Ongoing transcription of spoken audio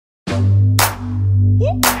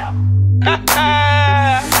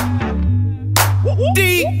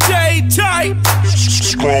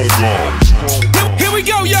chrome guns. Here we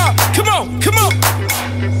go, y'all. Come on, come on.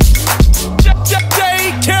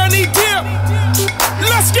 Dade County Dip.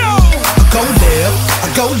 Let's go. I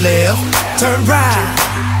go left, turn right.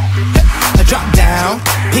 I drop down,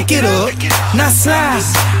 pick it up, now slide.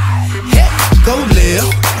 Go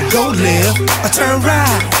left, I turn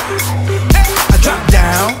right. I drop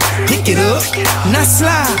down, pick it up, now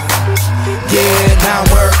slide. Yeah, now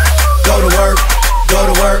work, go to work, go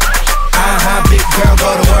to work. Big girl,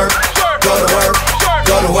 go to work, go to work,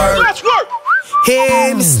 go to work. Let's work.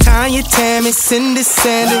 Hey, Miss Tanya, Tammy, Cindy,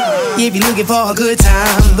 Sandy. If you're looking for a good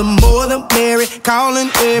time, the more the merry. Calling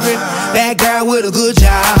every bad girl with a good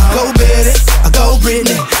job. Go Betty, I go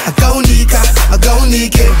Britney, I go Nika, I go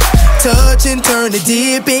Nikki. Touch and turn the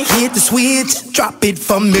dip and hit the switch. Drop it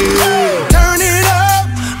for me. Turn it up.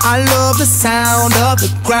 I love the sound of the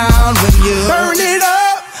ground when you burn it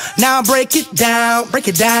up. Now break it down now. I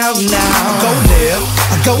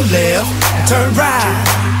go left, turn right.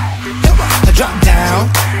 I drop down,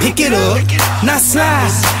 pick it up, now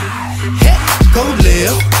slide. Hey, go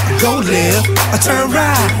left, I turn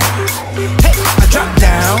right. Hey, I drop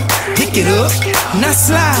down, pick it up, now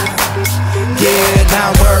slide. Yeah,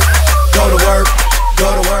 now work, go to work,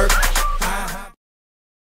 go to work.